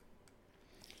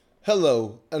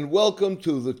Hello, and welcome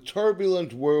to the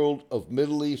turbulent world of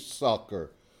Middle East soccer,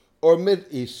 or Mid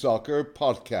East Soccer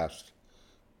podcast.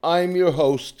 I'm your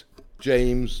host,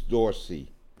 James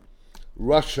Dorsey.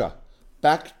 Russia,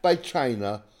 backed by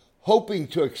China, hoping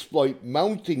to exploit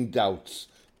mounting doubts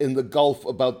in the Gulf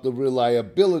about the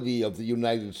reliability of the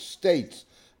United States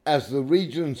as the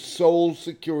region's sole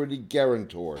security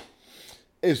guarantor,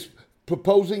 is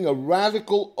proposing a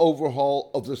radical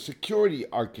overhaul of the security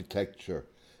architecture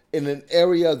in an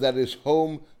area that is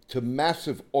home to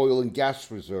massive oil and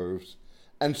gas reserves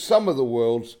and some of the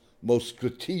world's most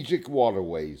strategic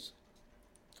waterways.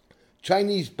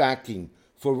 Chinese backing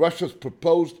for Russia's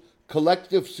proposed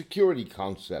collective security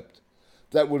concept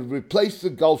that would replace the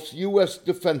Gulf's U.S.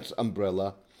 defense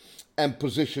umbrella and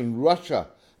position Russia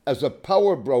as a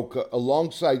power broker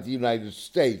alongside the United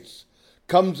States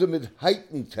comes amid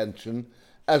heightened tension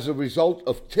as a result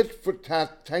of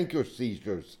tit-for-tat tanker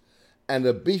seizures and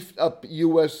a beefed-up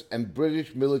U.S. and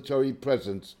British military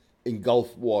presence in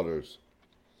Gulf waters.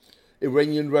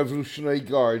 Iranian Revolutionary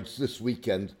Guards this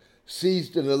weekend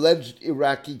seized an alleged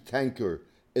Iraqi tanker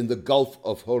in the Gulf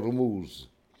of Hormuz.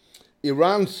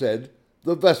 Iran said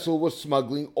the vessel was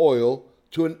smuggling oil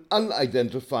to an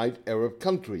unidentified Arab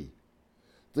country.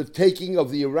 The taking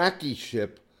of the Iraqi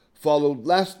ship followed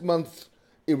last month's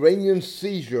Iranian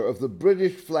seizure of the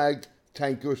British-flagged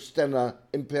tanker Stena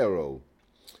Impero.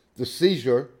 The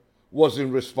seizure was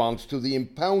in response to the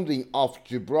impounding off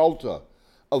Gibraltar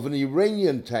of an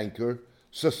Iranian tanker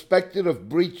suspected of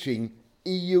breaching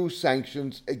EU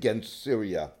sanctions against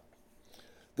Syria.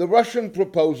 The Russian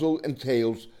proposal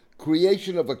entails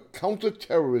creation of a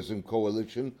counterterrorism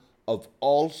coalition of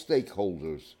all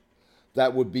stakeholders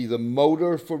that would be the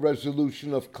motor for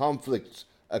resolution of conflicts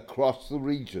across the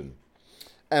region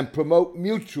and promote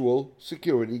mutual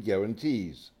security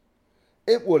guarantees.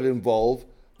 It would involve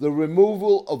the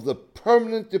removal of the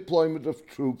permanent deployment of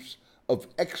troops of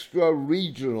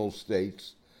extra-regional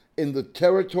states in the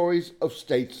territories of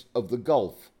states of the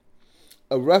Gulf,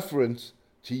 a reference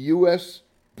to U.S.,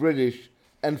 British,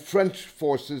 and French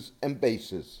forces and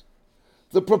bases.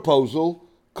 The proposal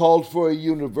called for a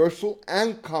universal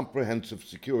and comprehensive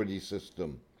security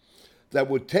system that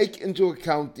would take into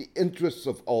account the interests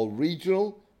of all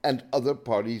regional and other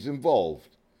parties involved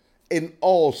in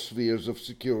all spheres of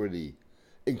security,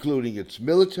 including its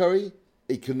military,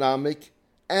 economic,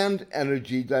 and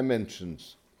energy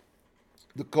dimensions.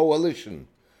 The coalition,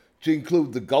 to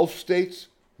include the Gulf states,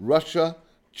 Russia,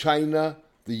 China,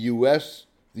 the US,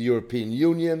 the European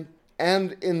Union,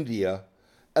 and India,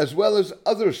 as well as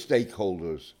other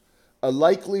stakeholders, a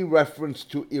likely reference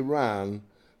to Iran,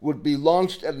 would be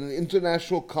launched at an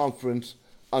international conference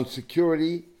on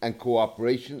security and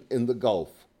cooperation in the Gulf.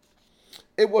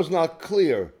 It was not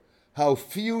clear how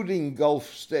feuding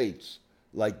Gulf states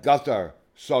like Qatar,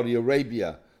 Saudi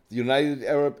Arabia, the United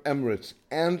Arab Emirates,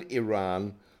 and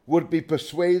Iran would be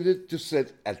persuaded to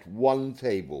sit at one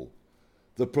table.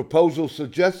 The proposal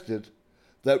suggested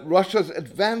that Russia's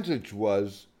advantage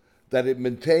was that it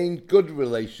maintained good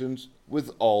relations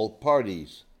with all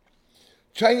parties.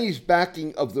 Chinese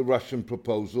backing of the Russian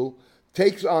proposal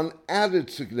takes on added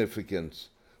significance,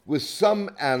 with some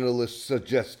analysts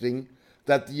suggesting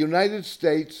that the United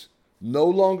States, no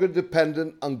longer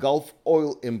dependent on Gulf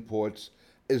oil imports,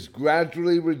 is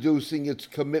gradually reducing its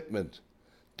commitment,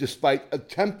 despite a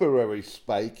temporary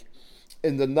spike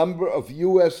in the number of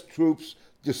U.S. troops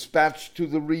dispatched to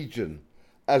the region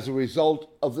as a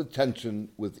result of the tension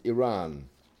with Iran.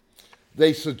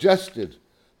 They suggested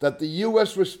that the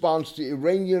U.S. response to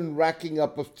Iranian racking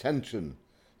up of tension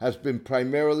has been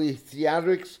primarily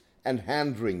theatrics and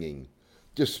hand-wringing,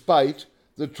 despite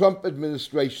the Trump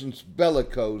administration's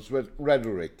bellicose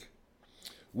rhetoric.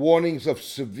 Warnings of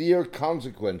severe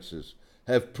consequences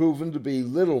have proven to be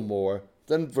little more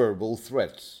than verbal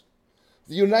threats.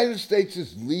 The United States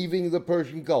is leaving the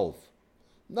Persian Gulf,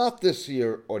 not this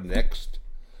year or next,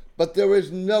 but there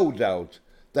is no doubt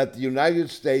that the United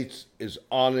States is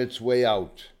on its way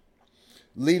out.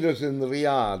 Leaders in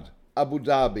Riyadh, Abu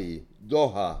Dhabi,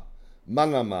 Doha,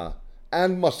 Manama,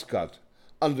 and Muscat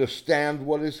understand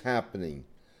what is happening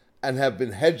and have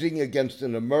been hedging against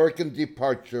an American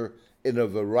departure in a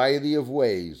variety of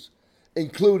ways,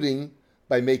 including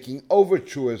by making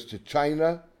overtures to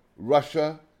China,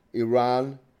 Russia,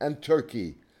 Iran, and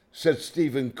Turkey, said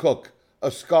Stephen Cook,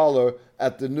 a scholar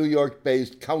at the New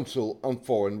York-based Council on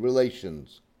Foreign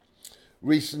Relations.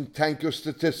 Recent tanker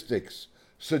statistics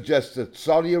suggest that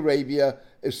Saudi Arabia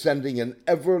is sending an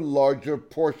ever larger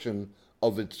portion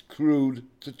of its crude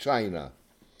to China.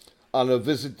 On a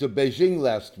visit to Beijing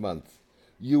last month,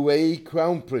 UAE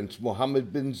Crown Prince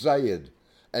Mohammed bin Zayed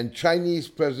and Chinese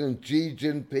President Xi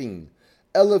Jinping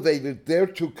elevated their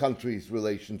two countries'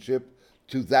 relationship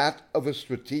to that of a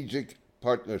strategic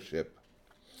partnership.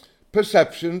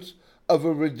 Perceptions of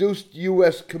a reduced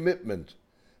U.S. commitment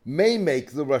may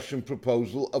make the Russian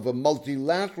proposal of a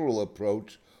multilateral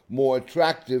approach more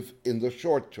attractive in the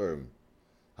short term.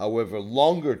 However,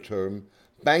 longer term,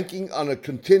 banking on a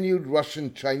continued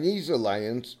Russian-Chinese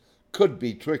alliance could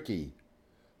be tricky.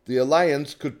 The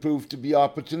alliance could prove to be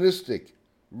opportunistic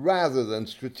rather than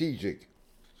strategic.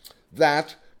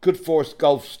 That could force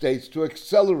Gulf states to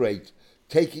accelerate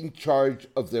taking charge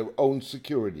of their own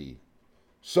security.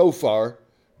 So far,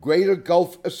 greater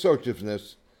Gulf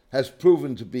assertiveness has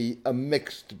proven to be a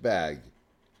mixed bag.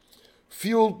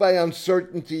 Fueled by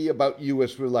uncertainty about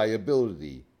U.S.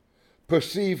 reliability,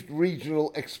 perceived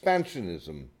regional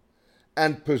expansionism,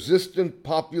 and persistent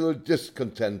popular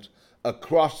discontent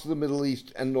across the Middle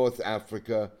East and North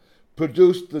Africa,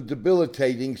 produced the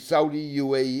debilitating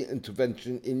Saudi-UAE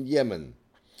intervention in Yemen,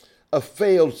 a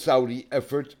failed Saudi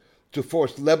effort to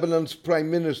force Lebanon's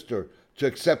prime minister to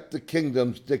accept the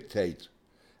kingdom's dictate,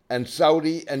 and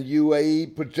Saudi and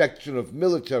UAE projection of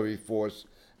military force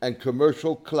and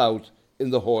commercial clout in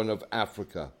the Horn of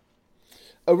Africa.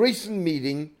 A recent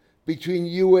meeting between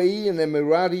UAE and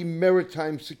Emirati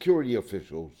maritime security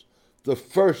officials, the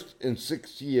first in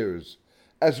 6 years,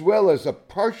 as well as a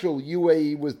partial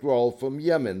UAE withdrawal from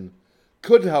Yemen,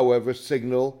 could, however,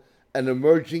 signal an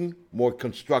emerging, more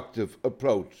constructive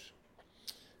approach.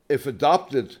 If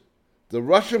adopted, the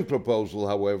Russian proposal,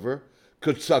 however,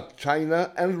 could suck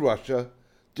China and Russia,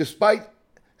 despite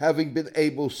having been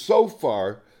able so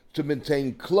far to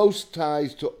maintain close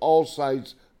ties to all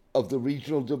sides of the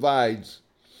regional divides,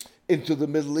 into the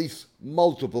Middle East's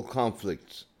multiple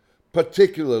conflicts,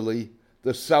 particularly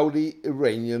the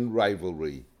Saudi-Iranian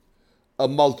rivalry. A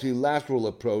multilateral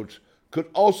approach could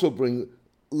also bring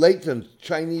latent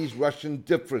Chinese-Russian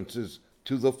differences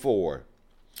to the fore.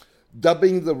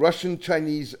 Dubbing the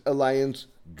Russian-Chinese alliance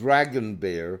Dragon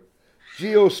Bear,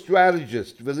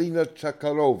 geostrategist Velina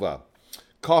Chakharova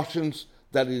cautions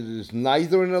that it is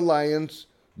neither an alliance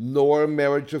nor a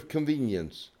marriage of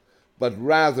convenience, but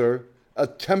rather a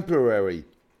temporary,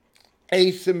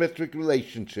 asymmetric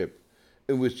relationship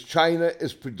in which China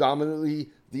is predominantly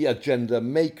the agenda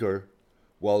maker,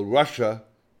 while Russia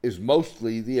is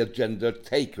mostly the agenda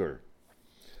taker.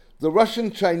 The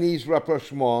Russian-Chinese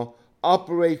rapprochement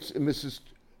operates, in Mrs.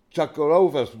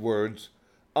 Chakharova's words,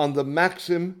 on the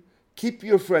maxim, keep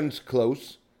your friends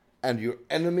close and your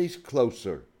enemies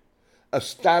closer. A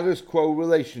status quo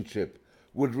relationship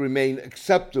would remain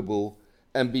acceptable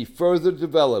and be further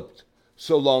developed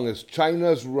so long as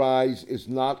China's rise is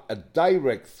not a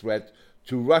direct threat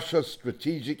to Russia's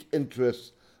strategic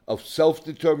interests of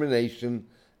self-determination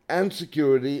and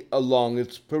security along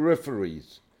its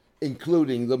peripheries,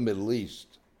 including the Middle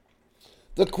East.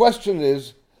 The question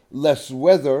is less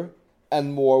whether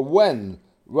and more when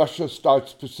Russia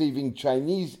starts perceiving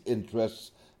Chinese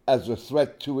interests as a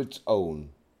threat to its own.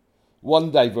 One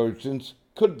divergence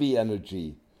could be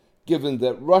energy, given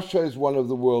that Russia is one of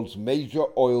the world's major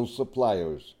oil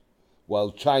suppliers,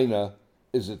 while China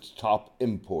is its top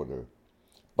importer.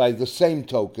 By the same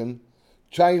token,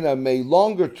 China may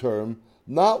longer term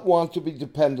not want to be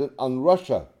dependent on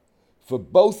Russia for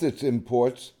both its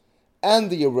imports and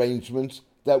the arrangements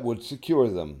that would secure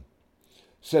them,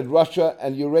 said Russia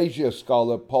and Eurasia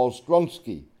scholar Paul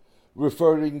Stronsky,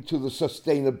 referring to the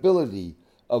sustainability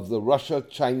of the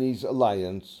Russia-Chinese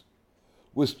alliance.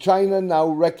 With China now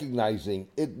recognizing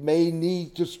it may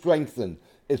need to strengthen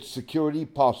its security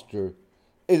posture,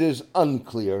 it is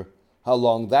unclear how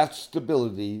long that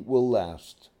stability will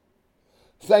last.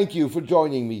 Thank you for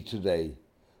joining me today.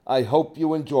 I hope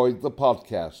you enjoyed the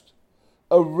podcast.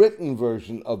 A written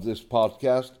version of this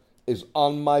podcast is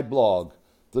on my blog,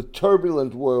 The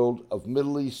Turbulent World of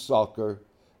Middle East Soccer,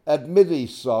 at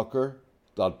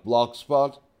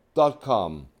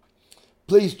mideastsoccer.blogspot.com.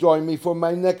 Please join me for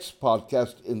my next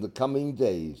podcast in the coming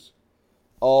days.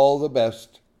 All the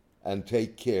best and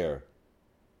take care.